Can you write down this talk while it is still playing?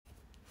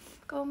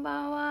こん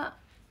ばんは。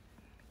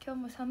今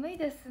日も寒い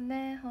です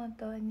ね。本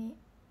当に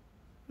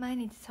毎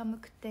日寒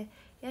くて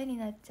嫌に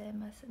なっちゃい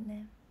ます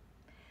ね。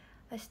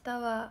明日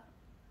は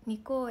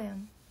2公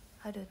演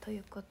あるとい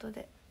うこと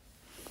で、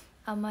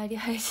あまり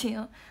配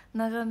信を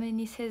長め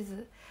にせ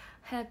ず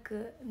早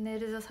く寝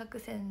るぞ作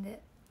戦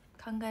で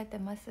考えて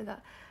ますが、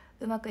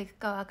うまくいく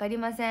かは分かり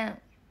ません。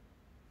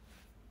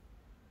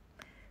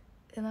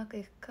うまく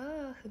いくか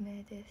は不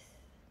明です。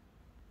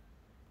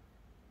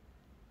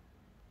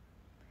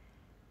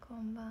こ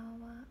んばん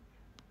は。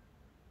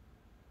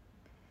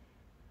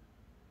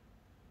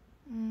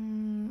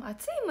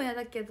暑いも嫌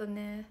だけど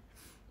ね、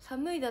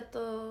寒いだ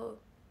と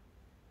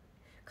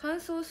乾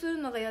燥する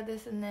のが嫌で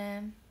す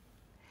ね。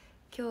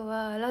今日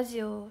はラ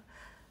ジオ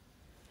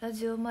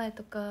前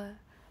とか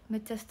め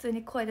っちゃ普通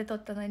に声で撮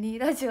ったのに、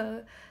ラジ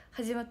オ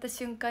始まった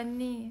瞬間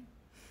に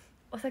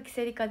「尾崎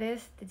せりかで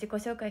す」って自己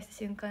紹介した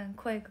瞬間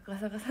声がガ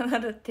サガサな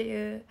るって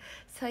いう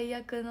最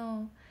悪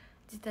の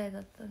事態だ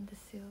ったんで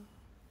すよ。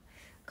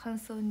乾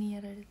燥に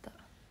やられた。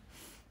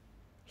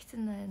室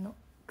内の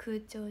空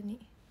調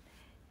に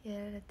や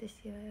られてし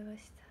まいま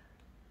し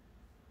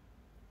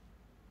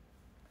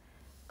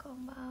た。こ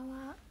んばん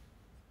は。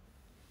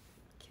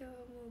今日も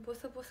うボ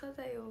サボサ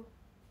だよ。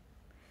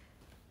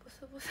ボ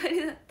サボサ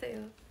になった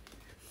よ。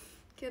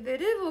今日ベ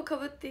レー帽をか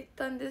ぶって行っ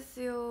たんで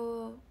す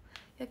よ。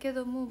やけ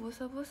どもうボ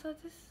サボサ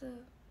です。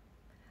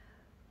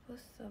ボッ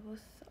サボッサボッサボッ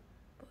サ。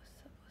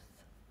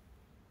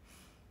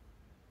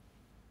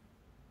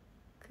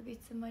首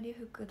詰まり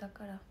服だ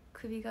から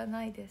首が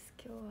ないです。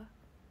今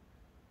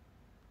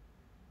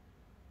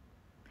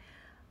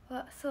日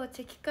はそう、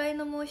チェキ会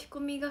の申し込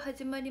みが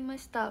始まりま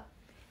した。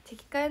チェ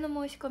キ会の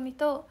申し込み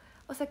と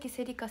尾崎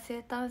せりか生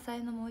誕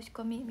祭の申し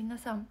込み、皆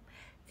さん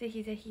ぜ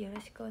ひぜひよろ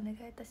しくお願いい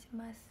たし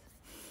ます。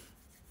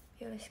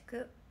よろし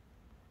く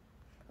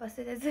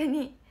忘れず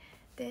に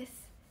で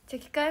す。チェ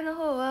キ会の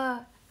方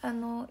は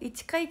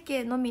1会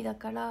計のみだ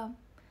から、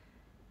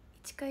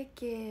1会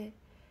計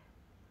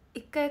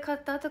1回買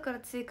った後か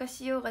ら追加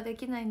しようがで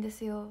きないんで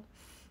すよ。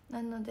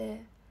なの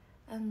で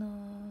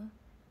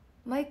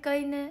毎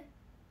回ね、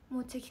も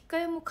うチェキ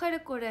会もかれ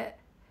これ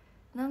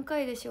何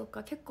回でしょう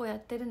か、結構やっ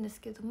てるんで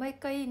すけど、毎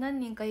回何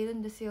人かいる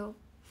んですよ。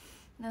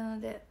なの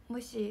で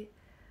もし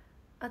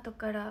後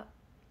から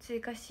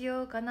追加し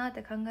ようかなっ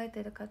て考え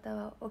てる方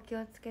はお気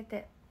をつけ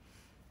て、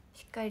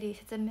しっかり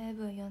説明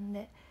文読ん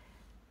で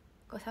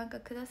ご参加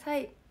くださ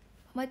い。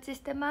お待ちし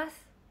てま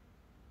す。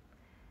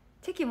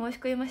チェキ申し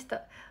込みまし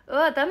た。う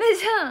わ、ダメ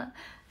じゃん。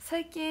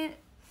最近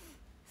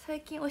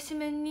推し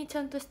メンにち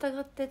ゃんと従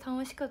って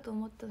楽しかと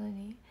思ったの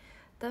に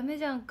ダメ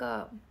じゃん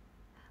か。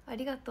あ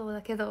りがとう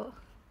だけど、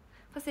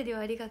パセリは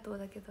ありがとう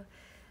だけど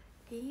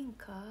いいん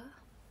か。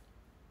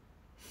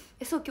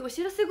そう、今日お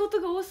知らせ事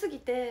が多すぎ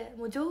て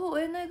もう情報を追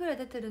えないぐらい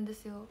出てるんで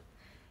すよ。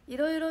い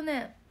ろいろ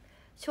ね、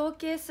ショー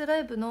ケースラ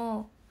イブ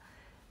の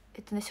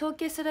ショー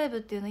ケースライブ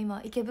っていうのを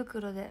今池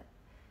袋で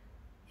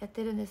やっ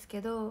てるんです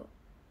けど、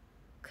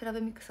クラ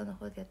ブミックスの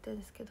方でやってるん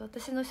ですけど、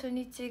私の初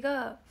日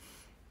が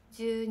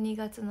12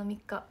月の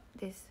3日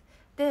です。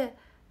で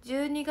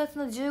12月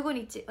の15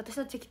日、私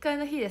のチェキ会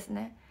の日です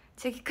ね。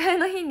チェキ会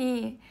の日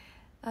に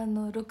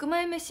6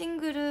枚目シン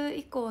グル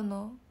以降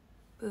の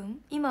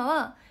分、今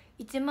は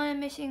1枚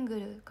目シング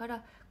ルか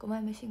ら5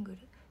枚目シングル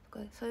と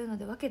かそういうの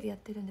で分けてやっ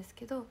てるんです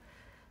けど、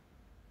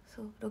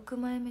そう6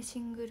枚目シ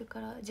ングルか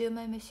ら10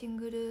枚目シン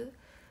グル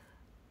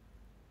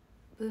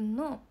分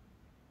の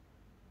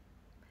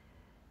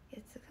や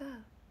つが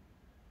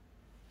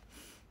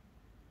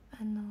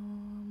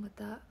ま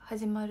た開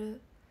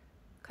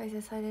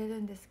催される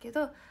んですけ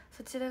ど、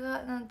そちら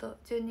がなんと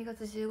12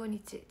月15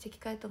日チェキ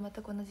会とま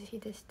た同じ日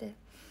でして、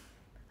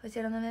そ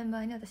ちらのメンバ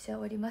ーに私は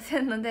おりま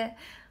せんので、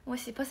も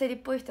しパセリっ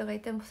ぽい人が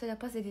いてもそれは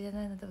パセリじゃ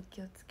ないのでお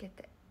気をつけ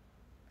て。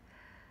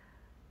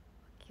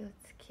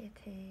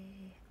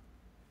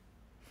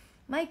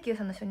マイキュー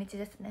さんの初日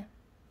ですね。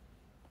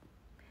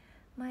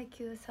マイ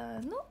キューさ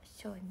んの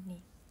初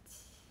日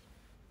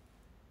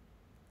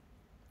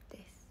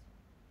です。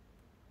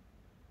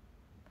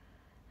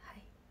は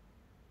い、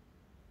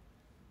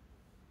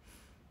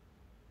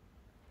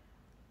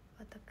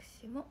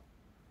私も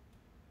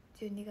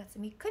12月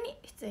3日に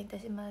出演いた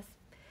します。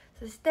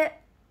そし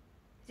て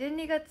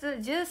12月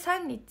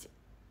13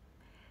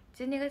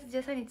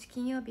日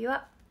金曜日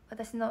は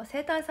私の生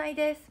誕祭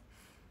です。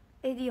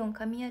エディオン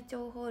神谷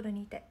町ホール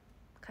にて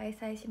開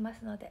催しま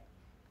すので、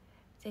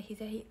ぜひ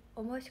ぜひ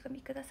お申し込み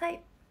ください。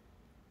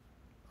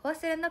お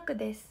忘れなく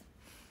です。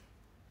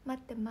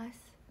待ってます。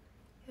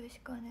よろし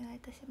くお願いい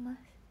たします。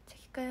チェ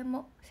キ会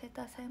も生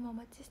誕祭もお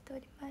待ちしてお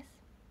ります。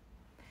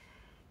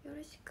よ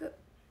ろしく。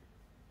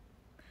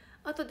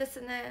あとです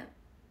ね、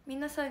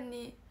皆さん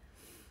に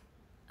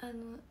で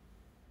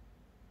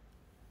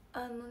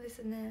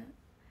すね、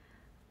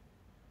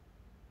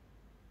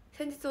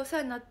先日お世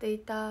話になってい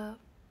た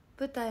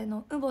舞台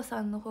のウボ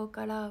さんの方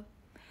から、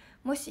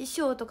もし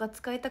衣装とか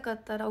使いたか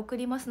ったら送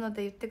りますの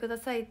で言ってくだ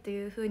さいと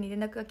いう風に連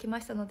絡が来ま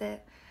したの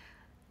で、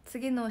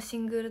次のシ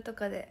ングルと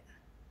かで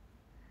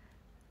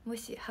も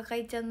しハカ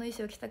イちゃんの衣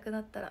装着たくな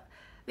ったら、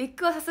ウィッ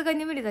グはさすが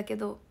に無理だけ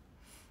ど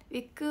ウ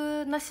ィ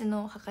ッグなし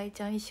のはかい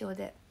ちゃん衣装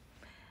で、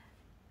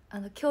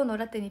今日の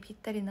ラテにぴっ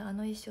たりな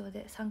衣装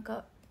で参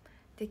加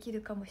でき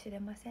るかもしれ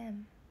ませ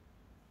ん。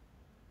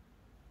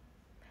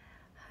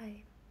は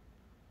い。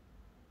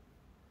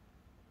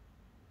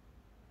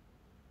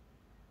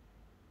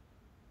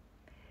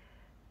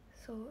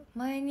そう、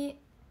前に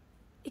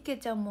池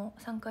ちゃんも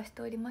参加し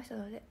ておりました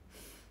ので、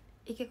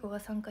池子が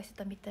参加して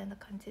たみたいな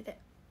感じで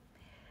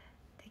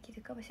でき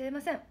るかもしれま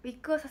せん。ウィッ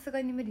グはさす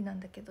がに無理なん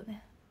だけど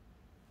ね、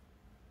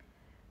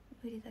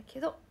無理だけ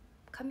ど、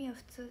髪は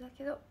普通だ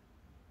けど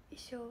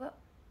衣装は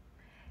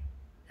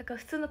だから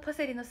普通のパ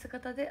セリの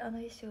姿で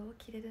衣装を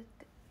着れるっ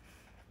て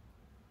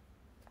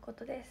こ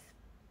とです。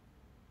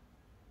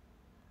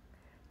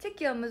チェ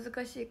キは難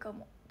しいか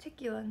も。チェ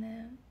キは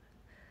ね、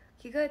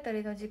着替えた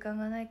りの時間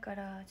がないか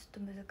らちょ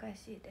っと難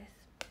しいです。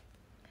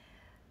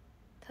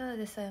ただ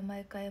でさえ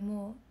毎回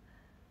もう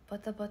バ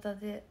タバタ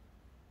で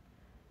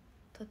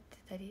撮って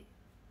たり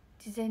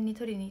事前に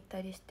撮りに行っ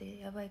たりして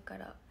やばいか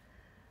ら、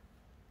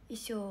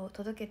衣装を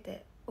届け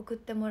て送っ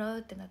てもらう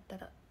ってなった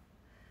ら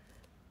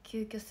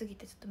急遽すぎ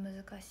てちょっと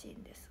難しい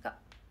んですが、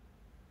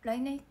来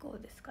年以降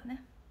ですか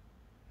ね、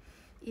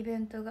イベ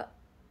ントが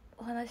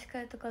お話し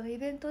会とかのイ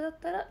ベントだっ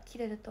たら着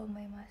れると思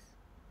います。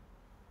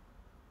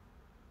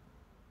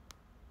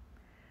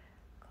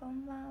こ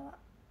んばんは。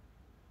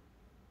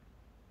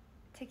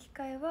チェキ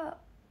会は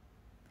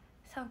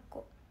3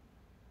個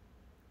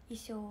衣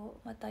装を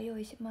また用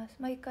意します。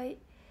毎回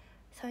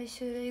3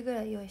種類ぐ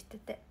らい用意して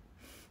て、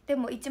で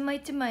も一枚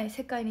一枚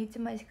世界に1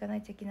枚しかな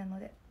いチェキなの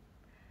で、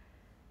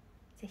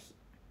ぜひ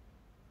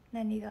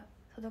何が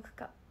届く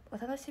かお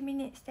楽しみ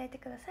にしていて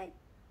ください。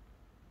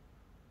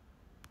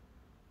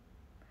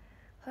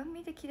ファン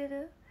ミで着れ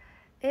る？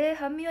フ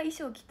ァンミは衣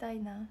装着たい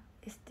な。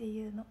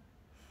 STU の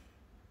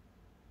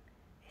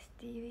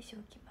STU 衣装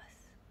着ます。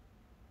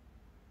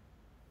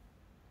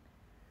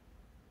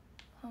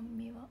ファン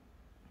ミは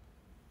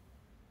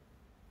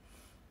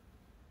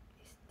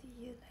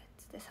STU のや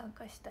つで参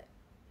加したい。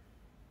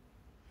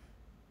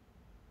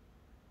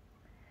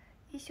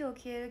衣装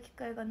着れる機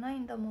会がない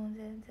んだもん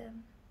全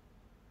然。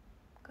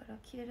だから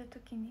着れる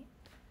時にいっ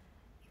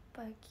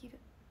ぱい着る。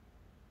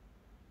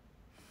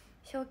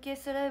ショーケー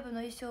スライブの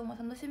衣装も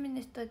楽しみ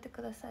にしといて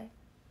ください。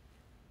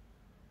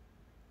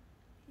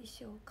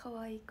衣装か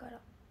わいいから。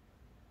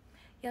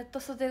やっと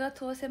袖が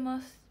通せま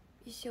す、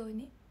衣装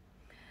に。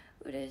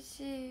嬉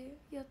し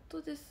い、やっ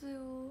とですよ。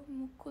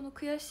もうこの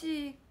悔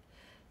し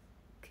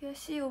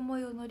い思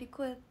いを乗り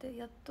越えて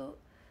やっと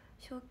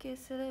ショーケー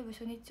スライブ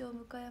初日を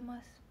迎え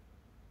ます。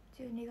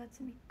12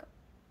月3日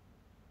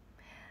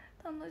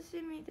楽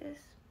しみで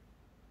す。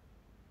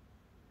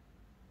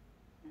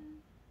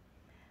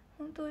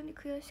本当に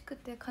悔しく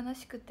て悲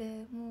しくて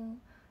もう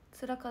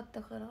辛かっ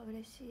たから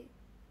嬉しい。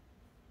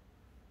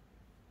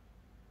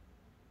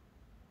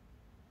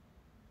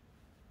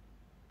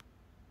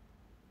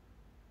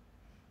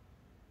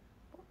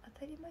当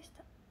たりまし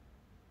た。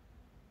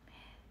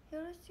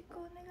よろしく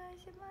お願い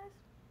します。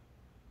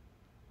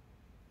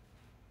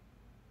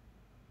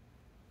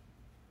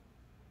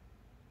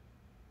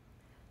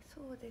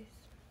そうです。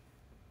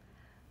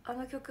あ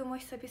の曲も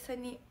久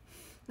々に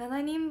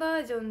7人バ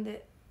ージョン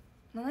で、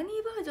7人バ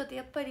ージョンって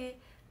やっぱり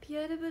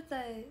PR 舞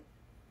台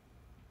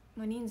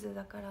の人数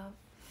だから、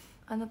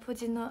あのポ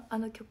ジのあ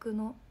の曲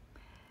の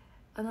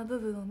あの部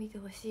分を見て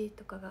ほしい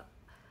とかが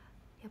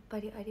やっぱ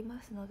りあり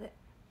ますので、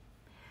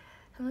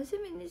楽し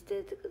みにして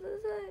いてくださ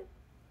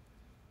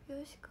い。よ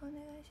ろしくお願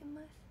いし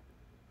ます。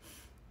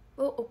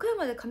岡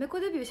山でカメコ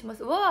デビューしま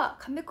す。わあ、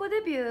カメコ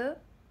デビュー、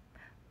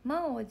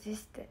満を持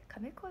してカ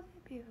メコデ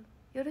ビュー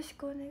よろし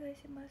くお願い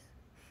します。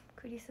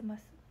クリスマ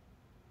ス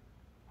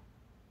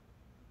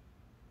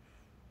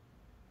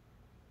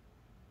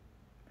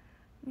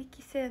2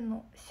期生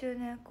の周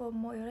年婚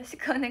もよろし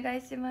くお願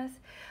いします。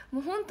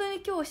もう本当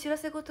に今日お知ら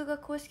せ事が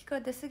公式か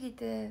ら出過ぎ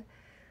て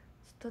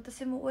ちょっと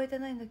私も終えて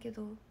ないんだけ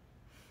ど、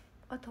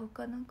あと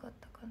他何かあっ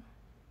たかな。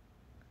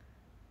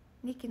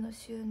2期の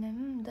周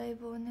年、大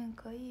忘年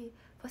会、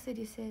パセ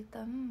リ生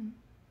誕、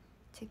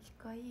チェキ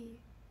会、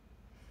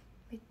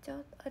めっちゃ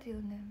あるよ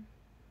ね。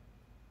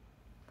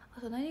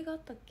あと何があっ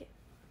たっけ。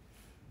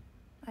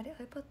あれ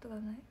iPad が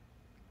ない、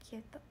消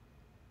えた。あ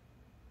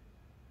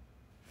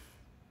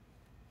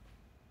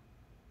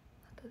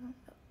となん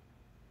だ、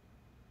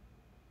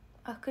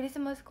あ、クリス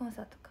マスコン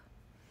サートか。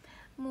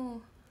も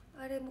う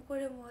あれもこ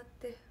れもあっ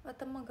て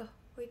頭が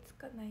追いつ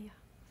かないや。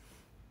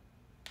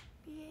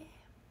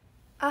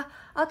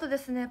あとで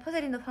すね、パ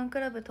セリのファンク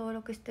ラブ登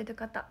録してる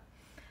方、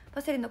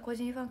パセリの個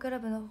人ファンクラ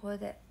ブの方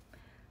で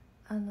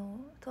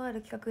とあ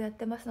る企画やっ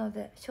てますの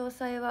で、詳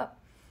細は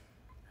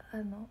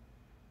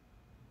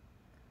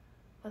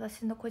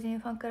私の個人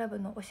ファンクラブ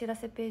のお知ら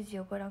せページ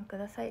をご覧く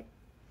ださい。よ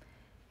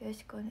ろ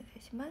しくお願い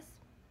します。よ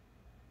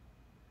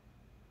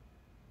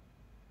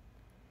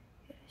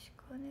ろし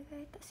くお願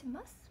いいたし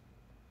ます。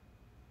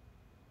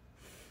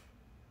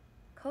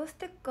顔ス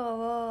テッカー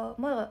は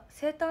まだ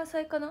生誕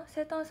祭かな、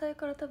生誕祭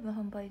から多分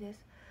販売で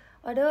す。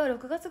あれは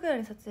6月ぐらい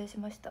に撮影し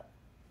ました。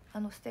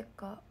ステッ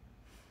カー、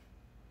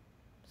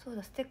そう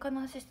だ、ステッカー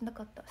の話してな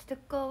かった。ステッ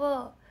カー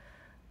は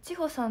千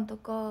穂さんと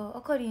か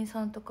あかりん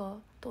さんとか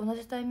と同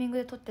じタイミング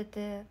で撮って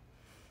て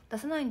「出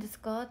さないんです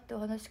か?」ってお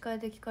話し会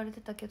で聞かれ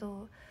てたけ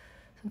ど、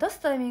出す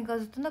タイミングが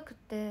ずっとなくっ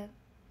て、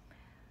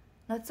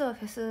夏は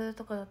フェス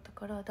とかだった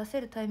から出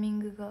せるタイミン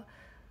グが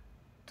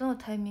どの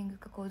タイミング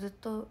かこうずっ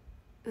と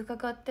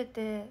伺って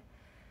て、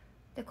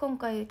で今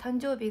回誕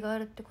生日があ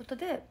るってこと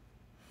で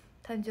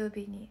誕生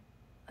日に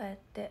ああやっ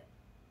て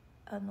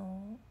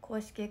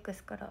公式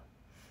X から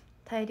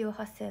大量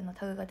発生の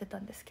タグが出た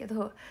んですけど、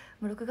も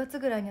う6月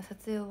ぐらいには撮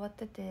影終わっ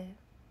てて、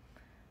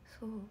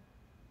そう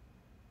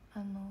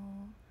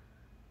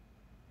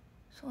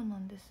そうな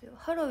んですよ。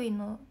ハロウィン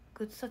の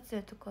グッズ撮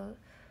影とか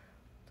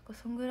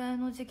そんぐらい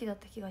の時期だっ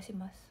た気がし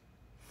ます、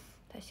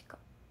確か。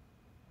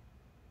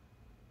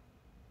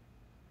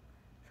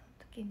そ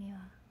の時には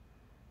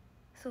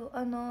そう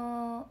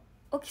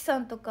沖さ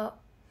んとか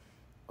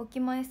沖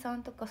舞さ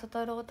んとか曽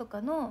太郎と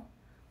かの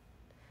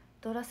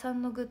ドラさ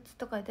んのグッズ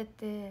とか出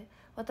て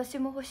「私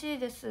も欲しい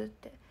です」っ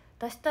て「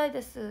出したい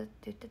です」っ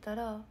て言ってた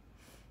ら、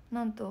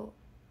なんと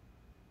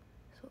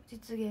そう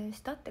実現し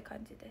たって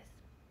感じです。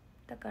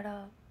だか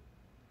ら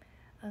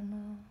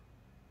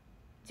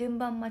順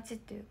番待ちっ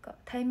ていうか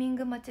タイミン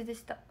グ待ちで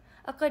した。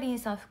あかりん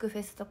さん福フ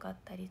ェスとかあっ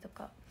たりと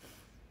か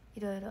い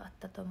ろいろあっ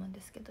たと思うん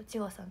ですけど、千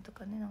穂さんと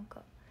かね、なん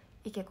か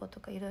池子と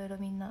かいろいろ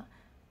みんな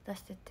出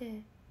して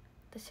て、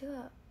私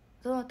は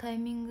どのタイ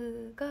ミン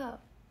グが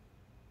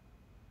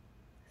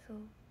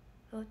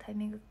そのタイ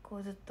ミングこ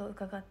うずっと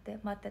伺って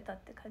待ってたっ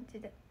て感じ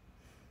で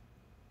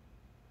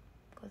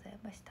ござい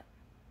ました。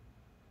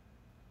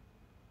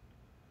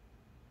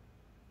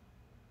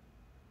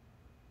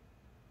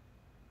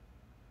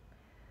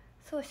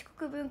そう四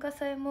国文化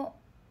祭も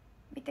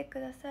見てく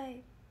ださ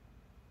い。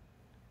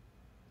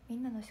み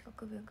んなの四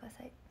国文化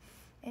祭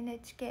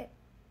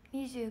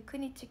NHK29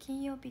 日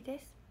金曜日で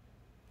す。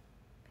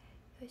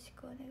よろし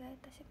くお願いい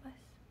たします。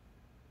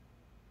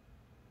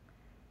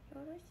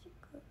よろし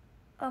く。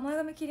前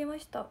髪切りま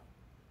した。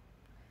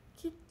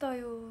切った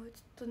よ。ちょっ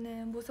と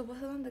ねボサボ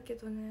サなんだけ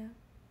どね、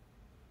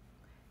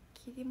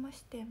切りま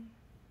してん。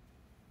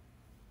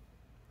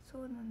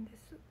そうなんで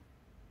す。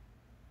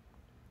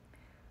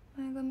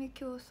前髪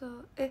今日さ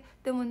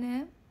でも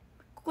ね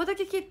ここだ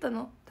け切った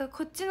のだから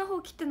こっちの方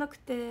切ってなく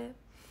て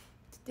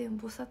ちょっと今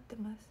ボサって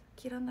ます。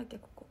切らなきゃ。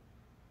ここ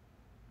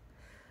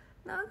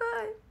長い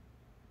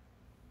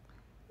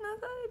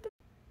で、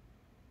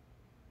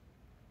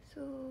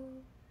そう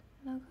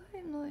長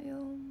いのよ。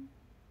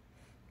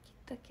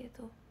切ったけ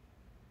ど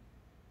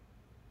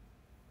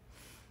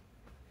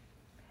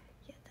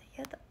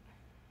やだ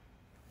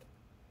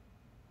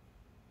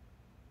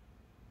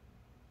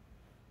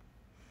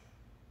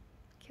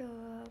今日は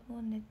も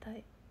う寝た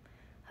い。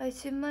配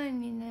信前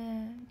に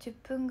ね10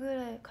分ぐ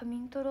らい仮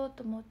眠取ろう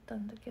と思った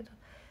んだけど、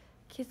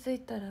気づい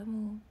たら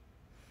も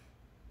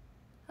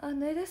う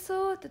寝れ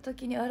そうって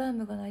時にアラー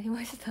ムが鳴り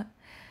ました。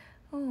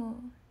もう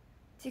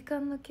時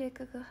間の経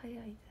過が早い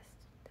です。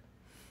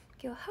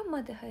今日半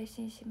まで配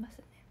信します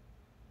ね。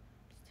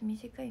ちょっと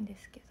短いんで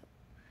すけど、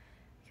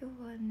今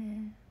日は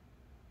ね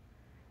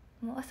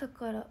もう朝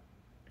から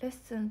レッ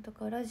スンと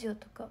かラジオ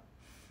とか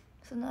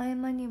その合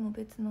間にも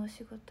別のお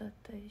仕事あっ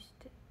たりし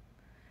て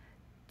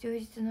充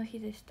実の日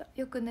でした。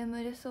よく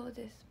眠れそう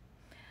です。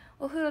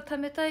お風呂た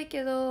めたい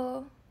け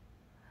ど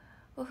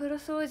お風呂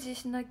掃除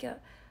しなきゃ。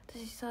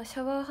私さシ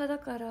ャワー派だ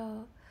か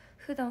ら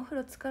普段お風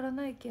呂浸から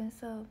ないけん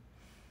さ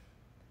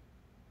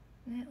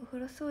ね、お風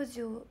呂掃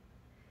除を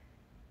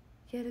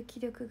やる気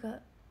力が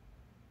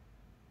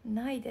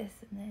ないで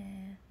す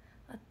ね。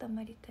温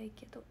まりたい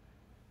けど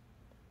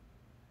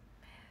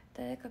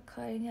誰か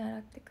代わりに洗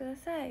ってくだ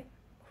さい。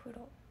お風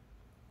呂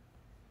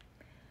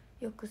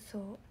浴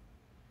槽。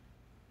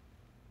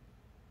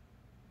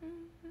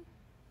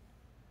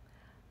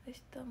明日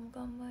も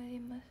頑張り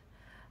ます。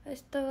明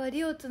日は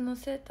リオツの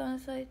生誕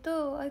祭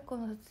と愛子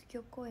の卒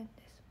業公演で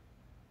す。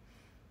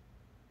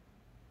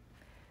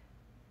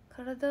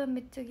体はめ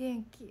っちゃ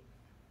元気、め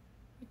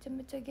ちゃ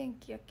めちゃ元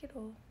気やけ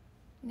ど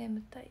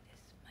眠たいで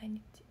す。毎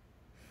日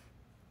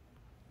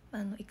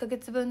1ヶ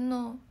月分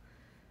の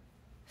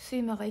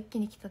睡魔が一気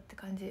に来たって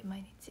感じ。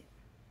毎日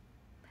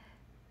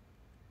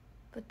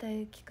舞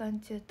台期間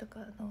中とか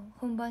の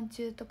本番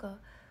中とか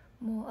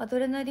もうアド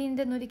レナリン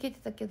で乗り切って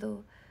たけ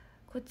ど、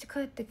こっち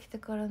帰ってきて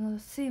からの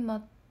睡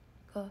魔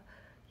が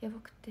やば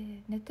くて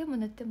寝ても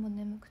眠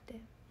くて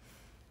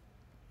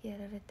や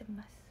られて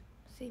ます。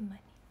睡魔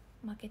に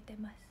負けて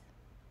ます。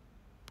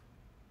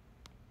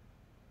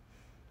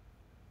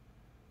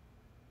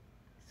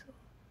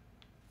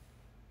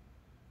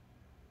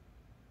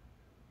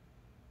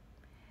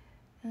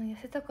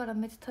痩せたから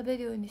めっちゃ食べ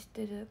るようにし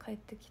てる。帰っ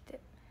てきて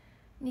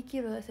2キ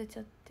ロ痩せち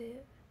ゃっ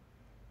て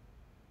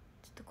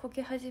ちょっとこ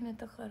け始め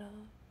たから、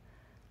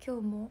今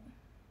日も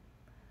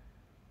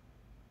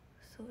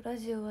そうラ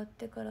ジオ終わっ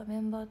てからメ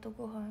ンバーと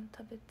ご飯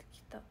食べて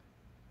きた。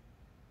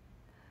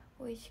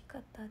美味しか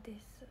ったで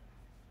す。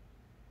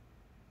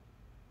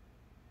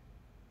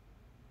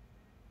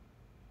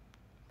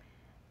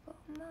こ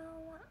んばん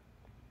は。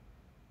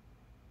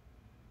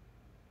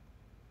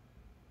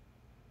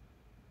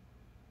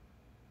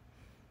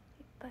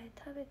いっぱい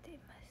食べてい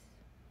ま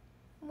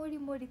す。もり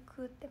もり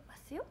食ってま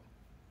すよ。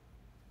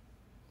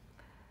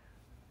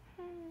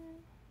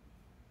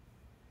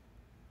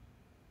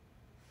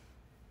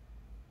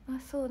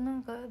そう、な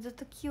んかずっ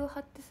と気を張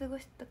って過ご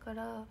してたか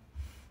ら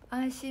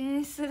安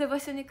心する場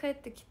所に帰っ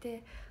てきて、はー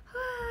っ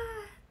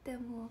て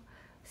もう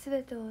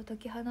全てを解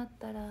き放っ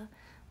たら、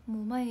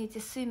もう毎日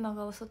睡魔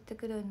が襲って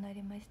くるようにな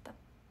りました。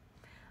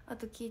あ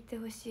と聞いて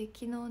ほしい、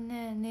昨日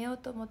ね、寝よう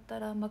と思った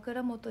ら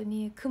枕元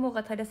に雲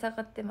が垂れ下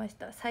がってまし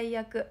た。最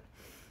悪。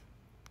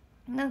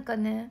なんか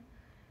ね、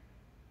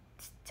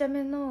ちっちゃ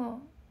め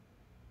の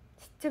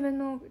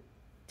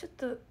ちょっ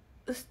と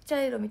薄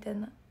茶色みたい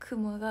な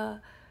雲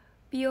が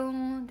ビヨー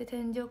ンって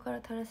天井か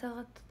ら垂れ下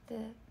がって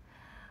て、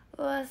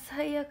うわ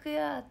最悪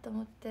やと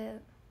思って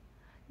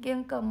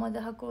玄関まで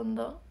運ん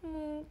だ。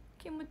もう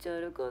気持ち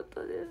悪かっ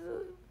たです。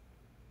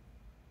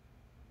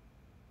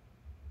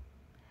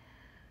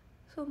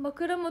そう、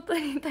枕元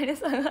に垂れ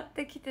下がっ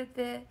てきて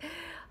て、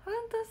ほ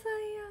んと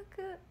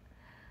最悪、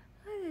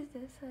マジ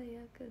で最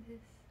悪で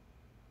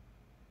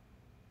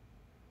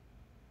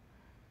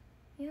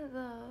す。や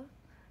だ、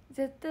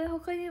絶対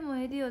他にも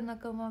いるよ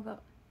仲間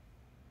が。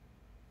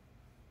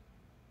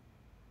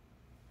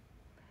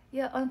い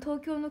や、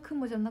東京の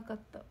雲じゃなかっ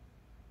た、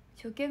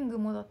初見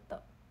雲だっ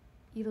た。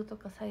色と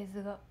かサイ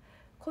ズが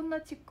こんな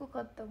ちっこ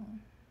かったも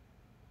ん。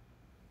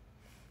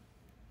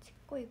ちっ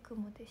こい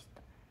雲でし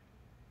た。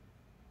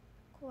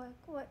怖い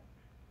怖い、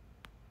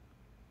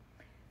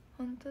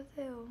本当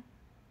だよ。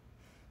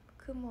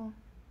雲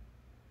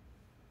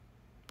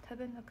食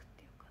べなく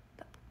てよかっ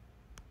た。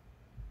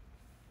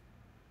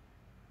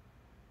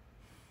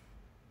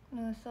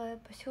もうさ、やっ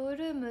ぱショー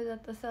ルームだ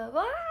とさ、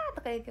わー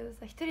とか言うけど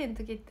さ、一人の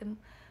時っても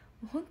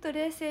うほんと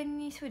冷静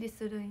に処理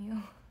するんよ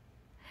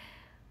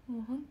も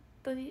うほん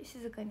とに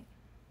静かに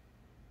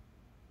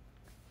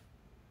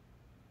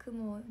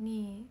雲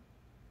に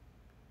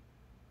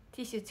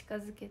ティッシュ近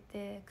づけ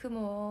て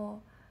雲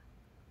を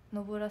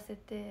登らせ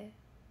て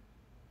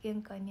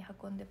玄関に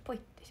運んでポイっ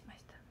てしま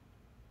した。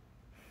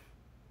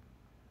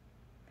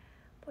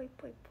ポイ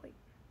ポイポイ。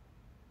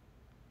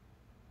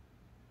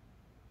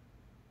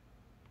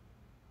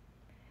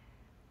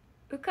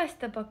浮かし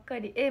たばっか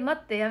り。待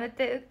って、やめ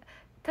て。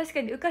確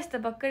かに浮かした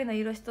ばっかりの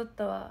色しとっ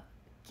たわ、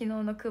昨日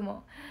の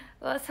雲。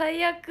うわ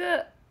最悪。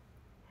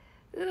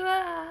う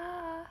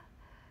わ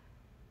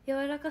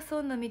柔らかそ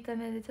うな見た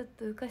目でちょっ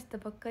と浮かした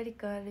ばっかり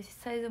感あるし、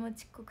サイズも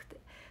ちっこくて。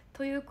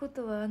というこ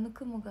とは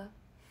雲が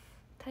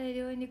大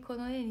量にこ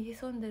の家に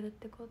潜んでるっ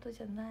てこと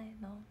じゃない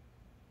の。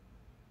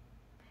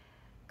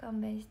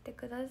勘弁して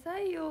くださ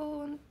いよ、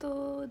ほん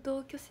と。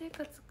同居生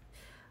活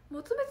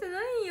求めてな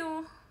い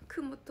よ、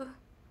雲と。も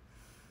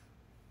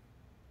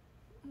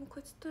う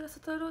こちとら佐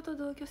太郎と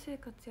同居生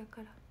活や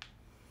から。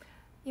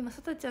今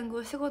さとちゃんが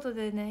お仕事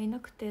でねいな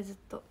くて、ずっ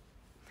と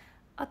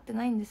会って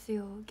ないんです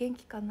よ。元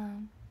気かな。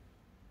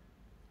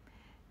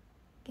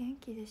元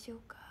気でしょう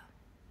か。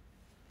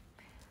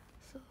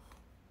そう、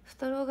佐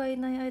太郎がい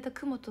ない間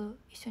雲と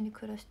一緒に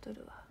暮らしと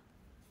るわ。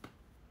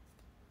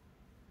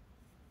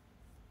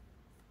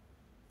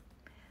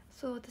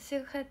そう、私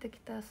が帰ってき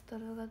たら佐太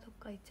郎がどっ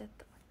か行っちゃっ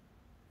た。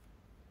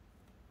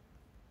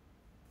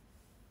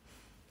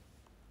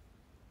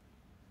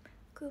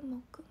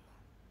雲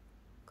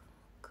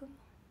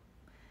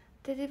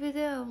テレビ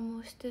電話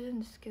もしてる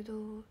んですけど、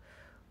も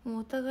う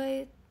お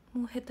互い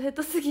もうヘトヘ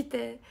トすぎ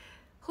て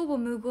ほぼ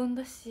無言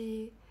だ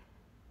し、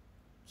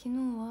昨日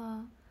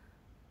は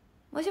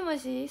「もしも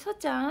しそ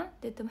ちゃん?」って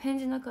言っても返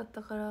事なかっ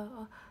たから、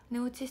寝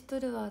落ちしと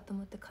るわと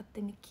思って勝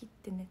手に切っ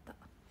て寝た。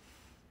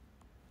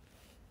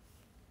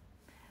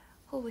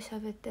ほぼ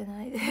喋って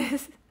ないで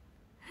す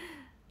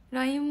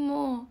LINE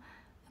もやっ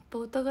ぱ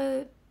お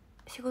互い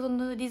仕事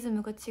のリズ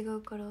ムが違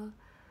うから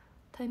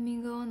タイミ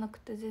ング合わなく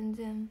て、全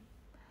然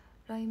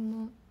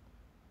LINE も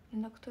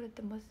連絡取れ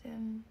てませ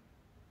ん。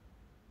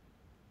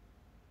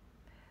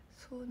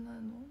そうな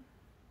の、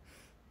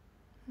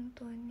本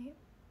当に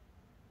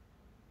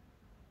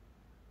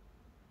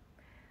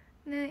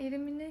ね。イル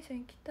ミネーショ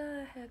ン行きた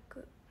い、早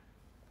く。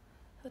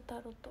太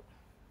郎といっ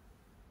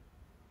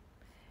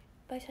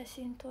ぱい写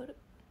真撮る。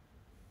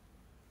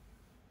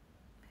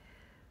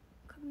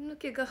髪の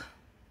毛が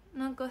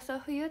なんかさ、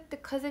冬って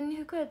風に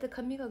吹かれて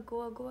髪がゴ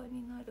ワゴワ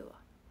になるわ。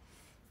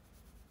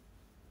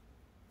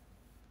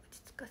落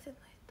ち着かせない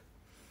と。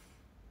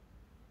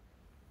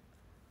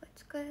お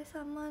疲れ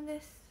様で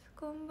す。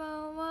こんば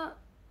んは。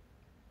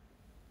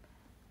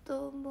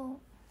どうも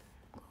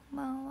こん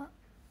ばんは。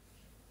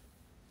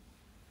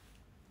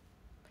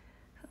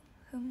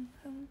ふん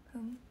ふんふ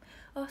ん。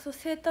そう、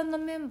生誕の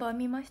メンバー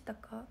見ました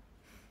か。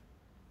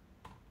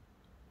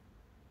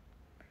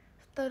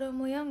太郎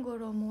もヤンゴ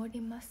ロウもおり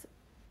ます。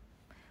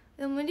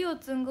でもリオ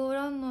つんがお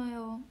らんの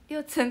よ。リ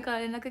オつんから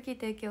連絡来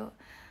て、今日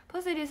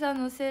パセリさん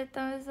の生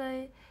誕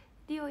祭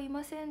リオい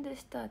ませんで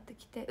したって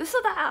来て、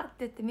嘘だっ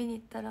て言って見に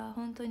行ったら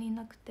本当にい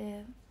なく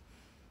て、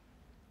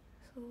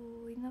そ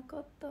ういなか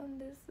ったん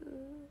です、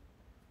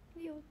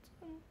リオつ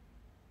ん。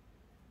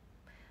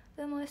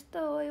でも明日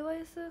はお祝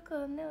いするか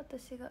らね、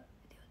私が。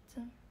リオつ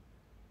ん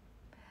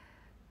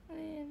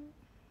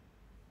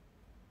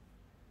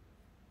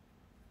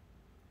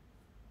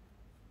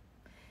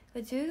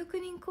16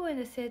人公演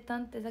で生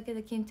誕ってだけ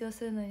で緊張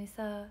するのに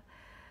さ、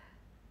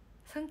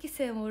3期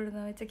生もおる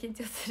のめっちゃ緊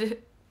張す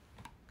る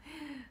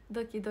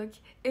ドキド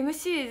キ。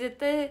 MC 絶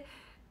対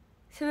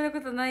喋る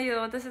ことないよ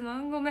私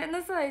の、ごめん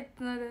なさいっ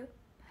てなる。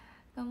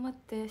頑張っ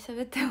て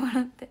喋っても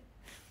らって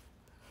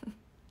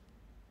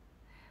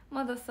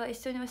まださ一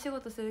緒にお仕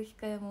事する機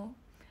会も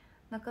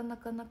なかな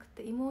かなく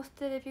て、妹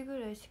テレビぐ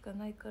らいしか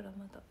ないから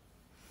まだ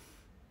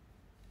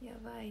や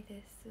ばい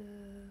です。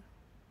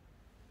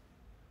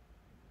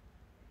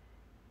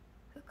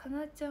か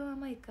なちゃんは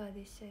マイカー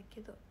で一緒や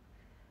けど、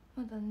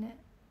まだね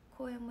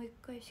公演も1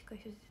回しか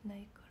出てな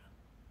いか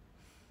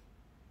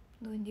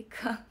ら、どうに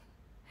か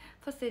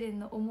パセリン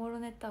のおもろ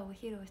ネタを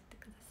披露して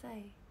くださ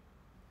い。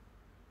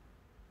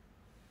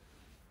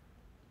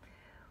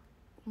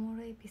おも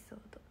ろいエピソー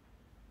ド。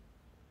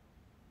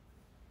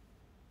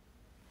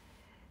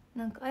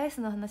なんかアイス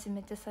の話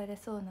めっちゃされ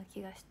そうな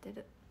気がして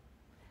る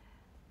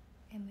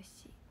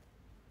MC。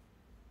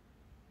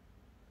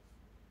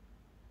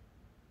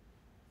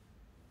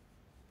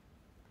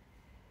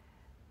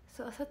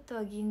 そう、あさって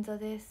は銀座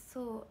です。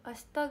そう、明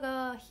日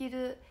が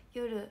昼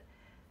夜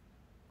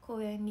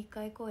公演2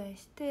回公演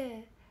し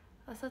て、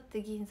あさっ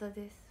て銀座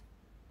です。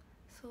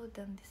そう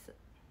なんです。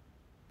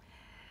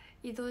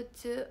移動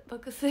中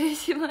爆睡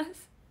しま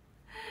す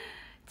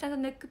ちゃんと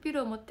ネックピ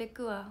ロー持ってい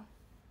くわ、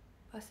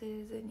忘れ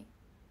ずに。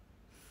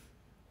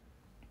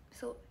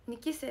そう2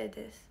期生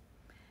です。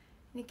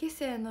2期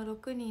生の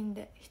6人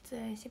で出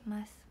演し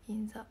ます。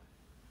銀座ア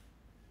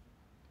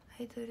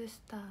イドル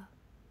スター。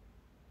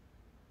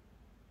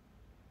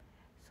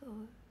そう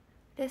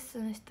レッ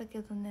スンしたけ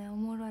どね、お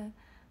もろい。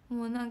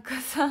もうなんか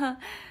さ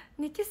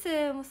2期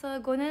生もさ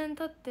5年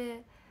経っ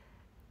て、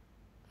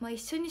まあ、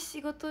一緒に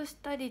仕事し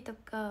たりと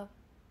か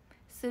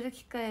する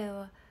機会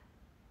は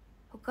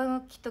他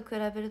の期と比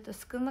べると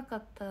少なか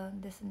った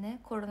んですね、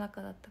コロナ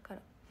禍だったか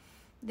ら。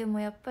でも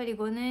やっぱり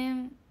5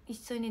年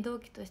一緒に同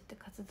期として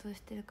活動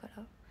してるか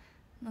ら、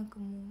なんか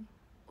も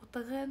うお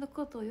互いの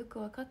ことをよく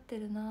分かって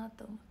るな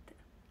と思って、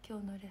今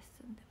日のレッス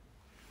ンで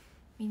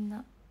みん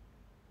な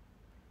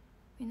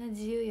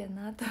自由や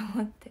なと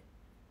思って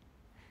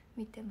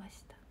見てま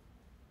した。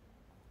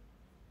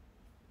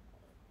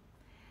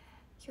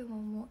今日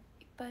もも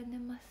ういっぱい寝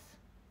ます。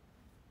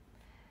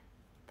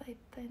いっ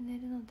ぱい寝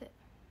るので、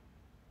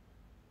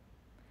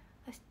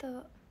明日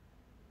は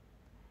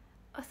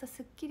朝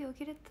すっきり起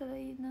きれたら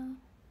いいな。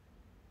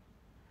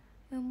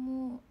いや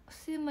もう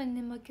睡魔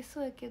に負け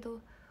そうやけど、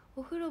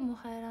お風呂も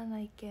入らな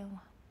いけん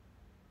は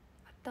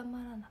温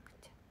まらなく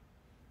ちゃ。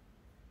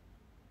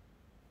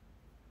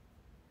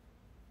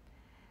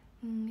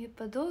やっ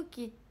ぱ同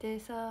期って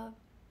さ、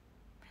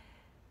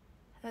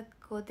なんか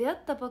こう出会っ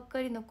たばっ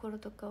かりの頃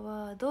とか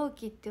は同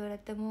期って言われ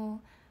て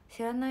も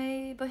知らな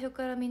い場所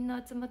からみん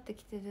な集まって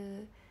きて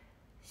る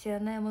知ら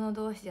ない者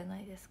同士じゃな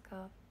いです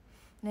か。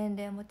年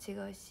齢も違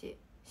うし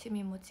趣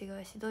味も違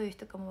うし、どういう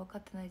人かも分か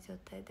ってない状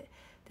態で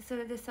そ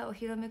れでさお披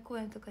露目公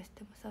演とかし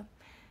てもさ、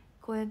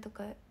公演と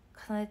か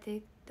重ねてい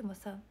っても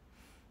さ、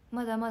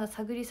まだまだ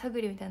探り探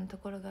りみたいなと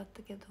ころがあっ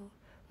たけど、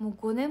もう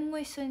5年も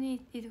一緒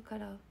にいるか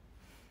ら、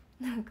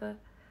なんか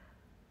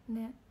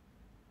ね、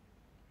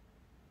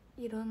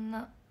いろん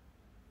な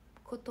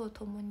ことを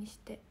共にし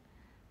て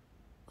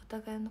お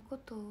互いのこ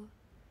とを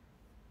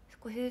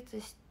少しず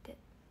つ知って、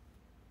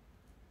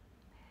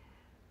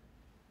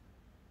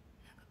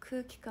なんか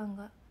空気感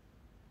が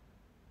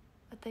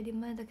当たり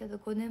前だけど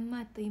5年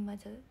前と今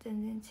じゃ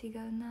全然違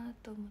うな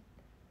と思って、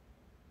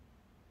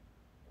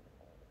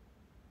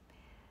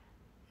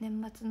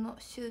年末の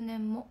周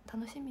年も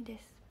楽しみで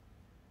す。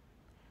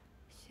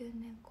周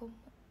年後も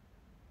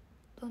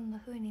どんな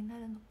風にな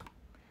るのか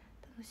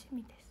楽し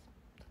みです。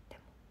とって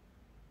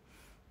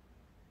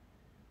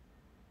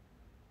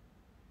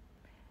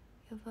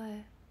もやば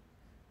い。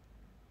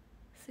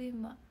睡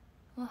魔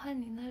模範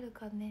になる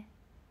かね。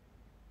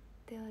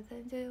では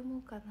全然読も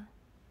うかな。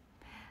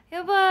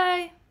やば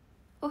い、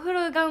お風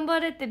呂頑張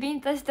れってビン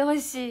タしてほ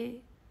し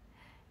い。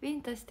ビ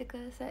ンタしてく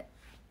ださい。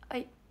は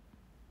い、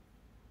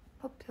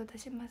ほっぺを出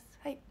します。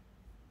はい、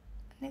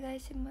お願い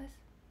します。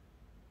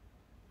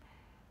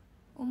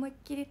思いっ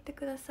きり言って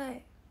くださ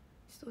い。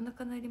ちょっとお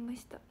腹鳴りま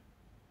した。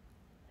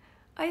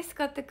アイス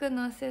買ってくる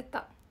の忘れ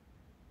た。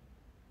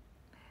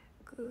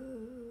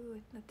グー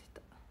ってなって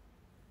た。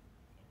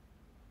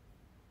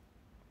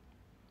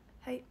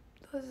はい、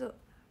どうぞ。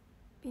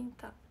ビン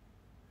タ。い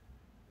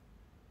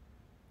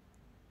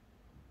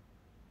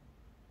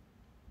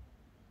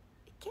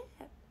けは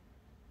い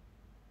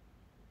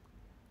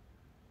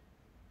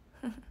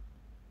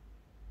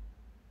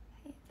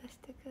出し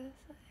てくださ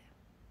い。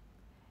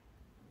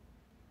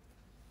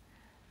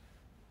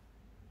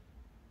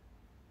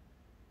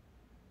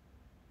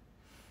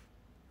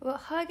うわ、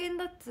ハーゲン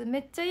ダッツめ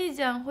っちゃいい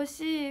じゃん、欲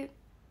しい。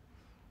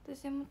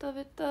私も食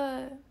べ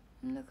たい。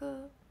なんか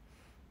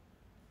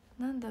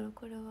なんだろう、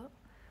これは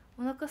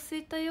お腹空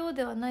いたよう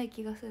ではない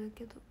気がする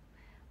けど、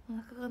お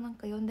腹がなん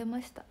か呼んで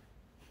ました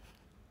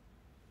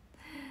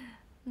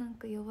なん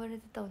か呼ばれ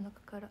てた、お腹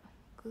から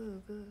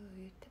グーグ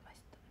ー言ってま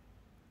した。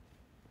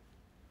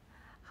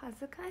恥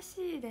ずか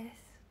しいで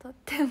すとっ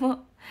て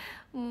も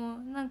もう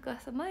なんか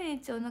さ、毎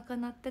日お腹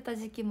鳴ってた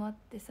時期もあっ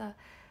てさ、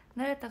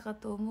慣れたか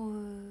と思う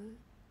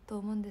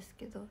んです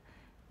けど、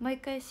毎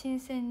回新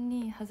鮮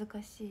に恥ず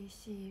かしい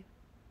し、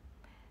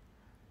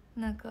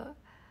なんか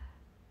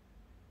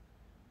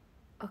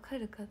わか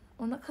るかな、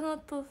お腹の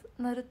音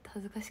鳴るって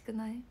恥ずかしく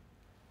ない？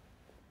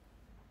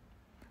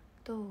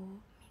どう？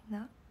みん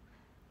な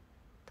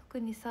特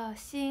にさ、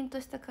シーンと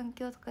した環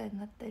境とかに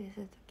なったりす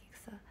る時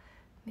さ、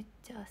めっ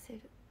ちゃ焦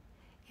る。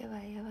やば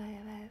いやばいやばい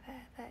やばいや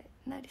ばい、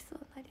なりそう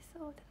なり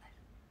そうって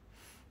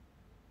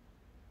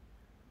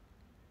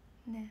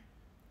なるね。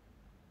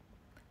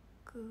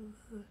グー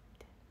っ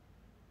て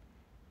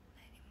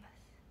なります。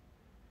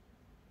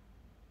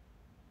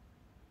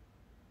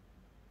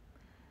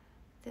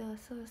では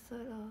そろそ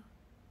ろ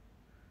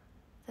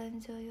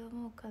壇上読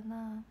もうか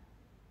な。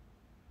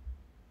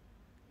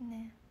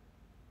ね、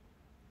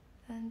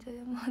壇上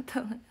読もう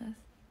と思います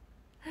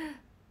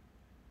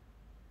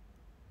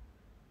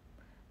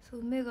そ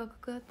う、目が赤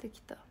くなってき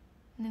た、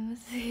眠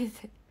すぎ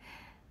て。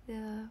で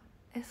は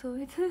そ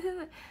う、いつで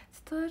も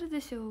伝わる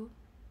でしょう。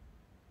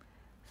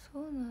そ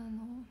うな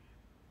の。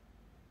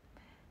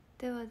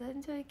では壇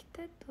上行き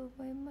たいと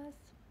思いま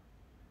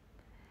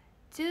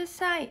す。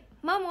13位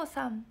マモ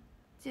さん、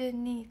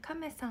12位カ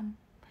メさん、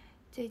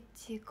11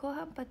位高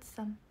反発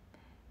さん、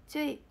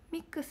10位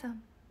ミックさ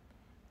ん、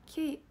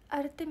9位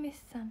アルテミ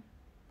スさん、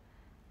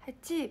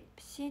8位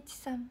しんいち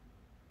さん、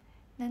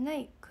7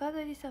位クワ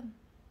ドリさん、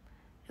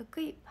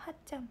6位はっ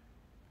ちゃん、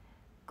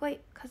5位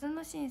カズ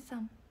ノシンさ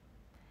ん、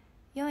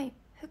4位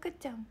ふく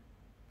ちゃん、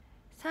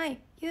3位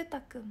ゆうた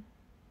くん、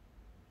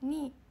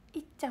2位い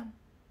っちゃん、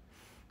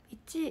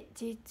1位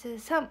G2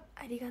 さん、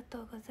ありがと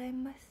うござい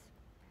ます。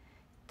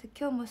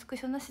今日もスク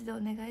ショなしでお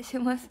願いし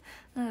ます。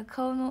なんか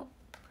顔の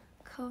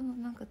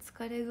なんか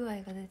疲れ具合が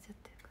出ちゃってる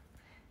から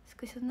ス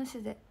クショな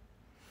しで。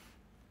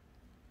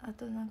あ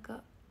となん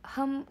か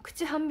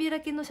口半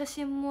開きの写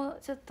真も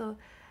ちょっと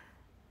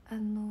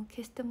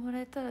消してもら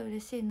えたら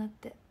嬉しいなっ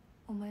て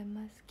思い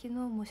ます。昨日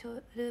もショ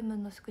ールーム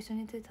のスクショ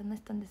について話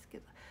したんですけ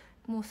ど、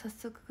もう早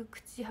速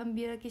口半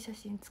開き写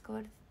真使わ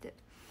れてて、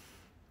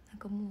なん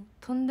かもう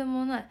とんで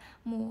もない、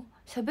も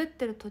う喋っ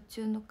てる途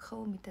中の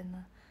顔みたいな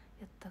や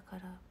ったか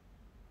ら、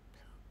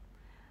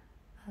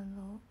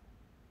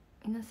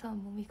皆さん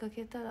も見か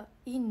けたら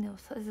いいねを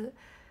さず、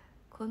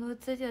この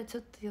写りはちょ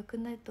っと良く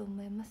ないと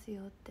思います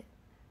よって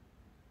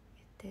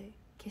言って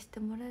消して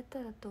もらえた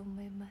らと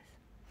思います。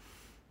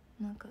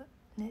なんか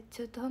ね、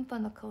中途半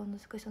端な顔の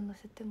スクショ載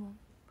せても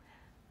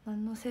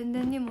何の宣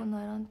伝にも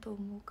ならんと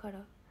思うから、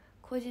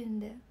個人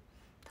で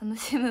楽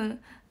しむ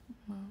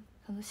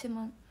楽し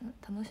む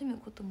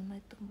こともな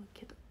いと思う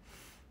けど、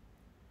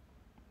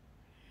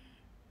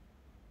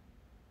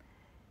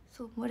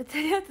そう、漏れ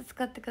てるやつ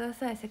使ってくだ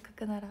さい、せっか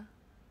くなら。よ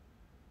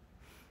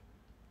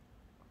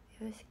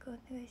ろしくお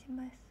願いし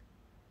ます。よ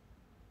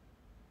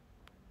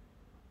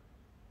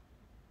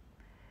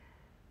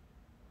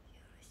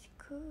ろし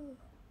く。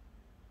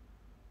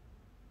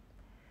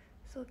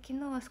そう、昨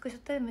日はスクショ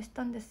タイムし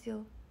たんです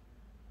よ。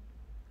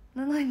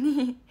なの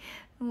に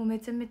もうめ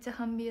ちゃめちゃ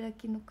半開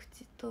きの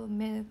口と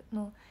目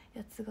の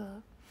やつ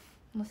が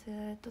載せ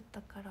られとっ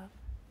たから、ちょっ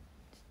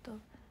と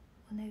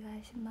お願い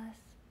します。よ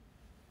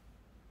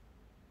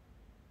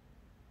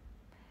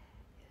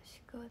ろし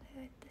くお願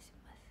いいたし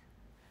ます。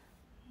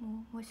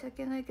もう申し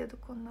訳ないけど、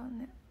こんな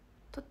ね、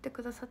撮って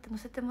くださって載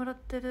せてもらっ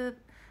てる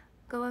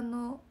側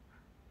の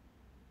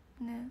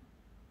ね、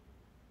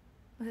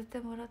載せ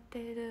てもらって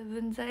いる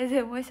分際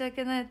で申し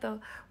訳ないと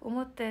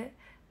思って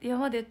今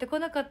まで言ってこ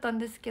なかったん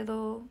ですけ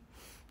ど、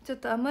ちょっ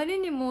とあまり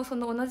にもそ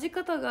の同じ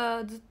方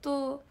がずっ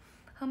と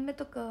半目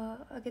とか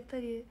上げた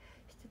り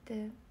して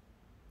て、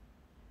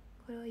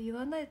これは言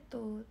わない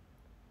と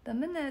ダ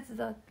メなやつ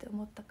だって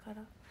思ったから、ち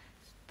ょっ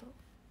と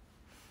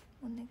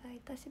お願いい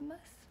たしま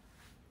す。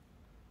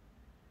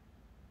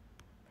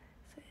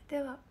それ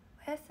では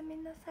おやすみ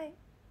なさい。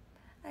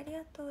あり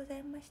がとうござ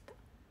いました。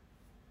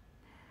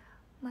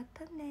ま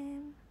たね。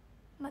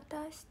ま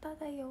た明日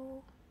だ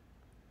よ。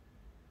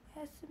お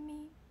やす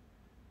み。